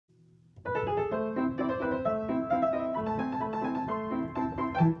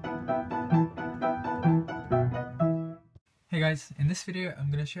guys, in this video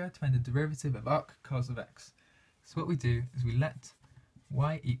I'm going to show you how to find the derivative of arccos of x. So what we do is we let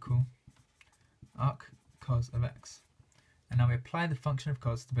y equal arccos of x, and now we apply the function of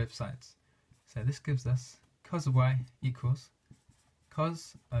cos to both sides. So this gives us cos of y equals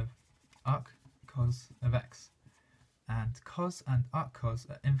cos of arccos of x, and cos and arccos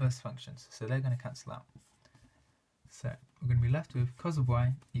are inverse functions, so they're going to cancel out. So we're going to be left with cos of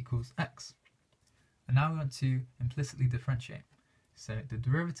y equals x. And now we want to implicitly differentiate. So the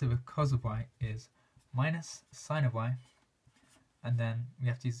derivative of cos of y is minus sine of y, and then we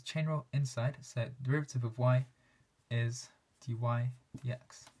have to use the chain rule inside, so derivative of y is dy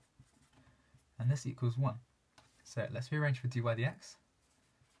dx. And this equals 1. So let's rearrange for dy dx.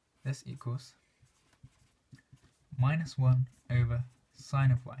 This equals minus 1 over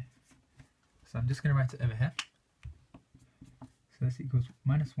sine of y. So I'm just going to write it over here. So this equals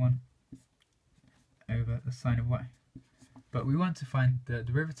minus 1 over the sine of y. But we want to find the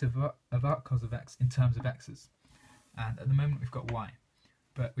derivative of arccos of x in terms of x's. And at the moment we've got y.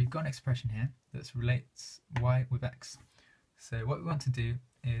 But we've got an expression here that relates y with x. So what we want to do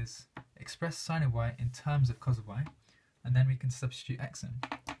is express sine of y in terms of cos of y, and then we can substitute x in.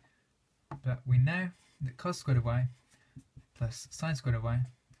 But we know that cos squared of y plus sine squared of y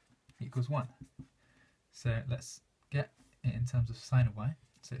equals 1. So let's get it in terms of sine of y.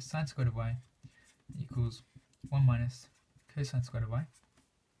 So sine squared of y equals 1 minus cosine squared of y,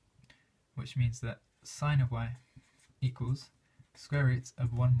 which means that sine of y equals square root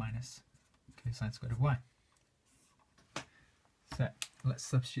of 1 minus cosine squared of y. So let's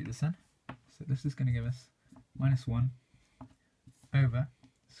substitute this in. So this is going to give us minus 1 over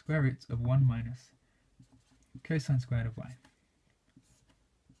square root of 1 minus cosine squared of y.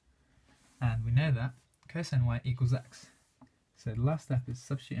 And we know that cosine y equals x. So the last step is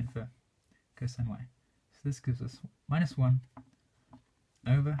substituting for cosine y. So this gives us minus 1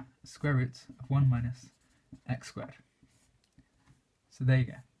 over square root of 1 minus x squared. So there you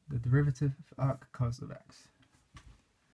go, the derivative of arccos of x.